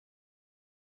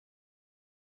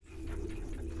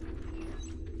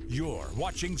You're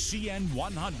watching CN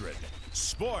 100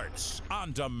 Sports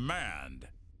on Demand.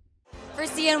 For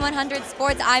CN 100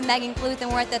 Sports, I'm Meghan Kluth,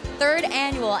 and we're at the 3rd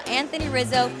annual Anthony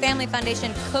Rizzo Family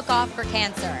Foundation Cook-Off for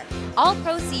Cancer. All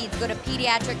proceeds go to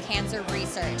pediatric cancer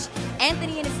research.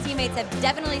 Anthony and his teammates have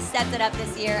definitely stepped it up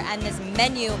this year, and this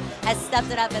menu has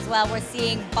stepped it up as well. We're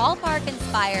seeing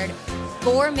ballpark-inspired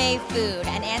gourmet food,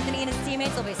 and Anthony and his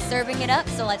teammates will be serving it up,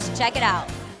 so let's check it out.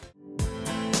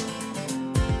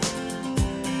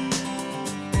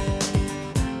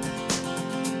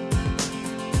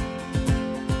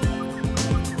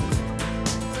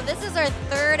 This is our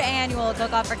 3rd annual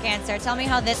Cook-Off for Cancer. Tell me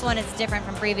how this one is different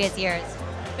from previous years.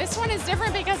 This one is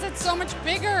different because it's so much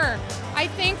bigger. I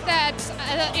think that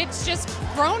it's just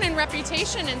grown in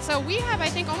reputation, and so we have, I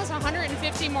think, almost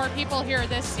 150 more people here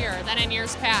this year than in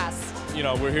years past. You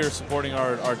know, we're here supporting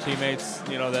our teammates,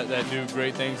 you know, that do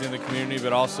great things in the community,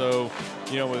 but also,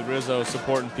 you know, with Rizzo,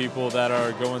 supporting people that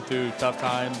are going through tough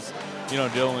times, you know,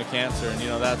 dealing with cancer. And, you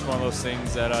know, that's one of those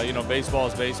things that, you know, baseball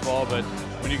is baseball, but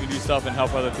when you can do stuff and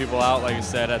help other people out, like I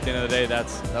said, at the end of the day,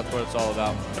 that's what it's all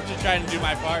about. I'm just trying to do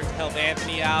my part to help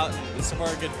Anthony out and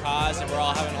support a good cause, and we're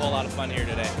all having a whole lot of fun here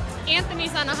today.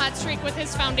 Anthony's on a hot streak with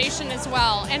his foundation as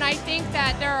well, and I think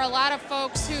that there are a lot of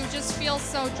folks who just feel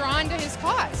so drawn to his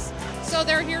cause, so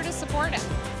they're here to support him.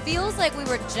 Feels like we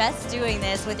were just doing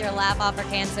this with your Laugh Off for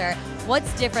Cancer.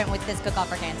 What's different with this Cook-Off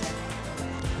for Cancer?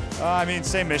 I mean,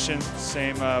 same mission,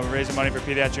 same raising money for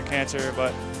pediatric cancer,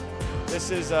 but this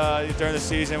is during the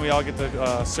season we all get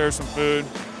to serve some food,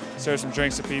 serve some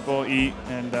drinks to people, eat,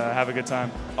 and have a good time.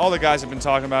 All the guys have been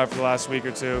talking about it for the last week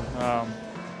or two.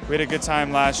 We had a good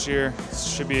time last year.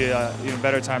 Should be an even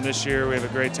better time this year. We have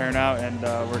a great turnout, and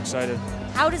we're excited.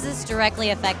 How does this directly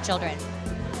affect children?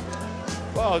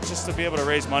 Well, just to be able to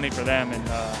raise money for them and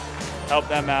help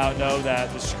them out, know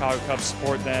that the Chicago Cubs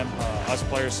support them, us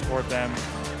players support them,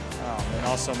 and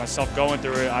also myself going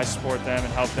through it, I support them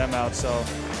and help them out. So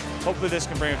hopefully this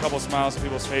can bring a couple smiles to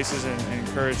people's faces and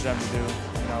encourage them to do,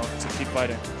 you know, to keep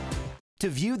fighting. To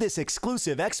view this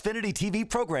exclusive Xfinity TV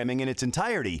programming in its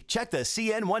entirety, check the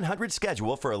CN 100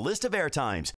 schedule for a list of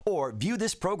airtimes, or view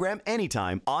this program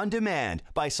anytime on demand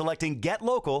by selecting Get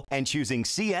Local and choosing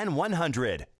CN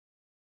 100.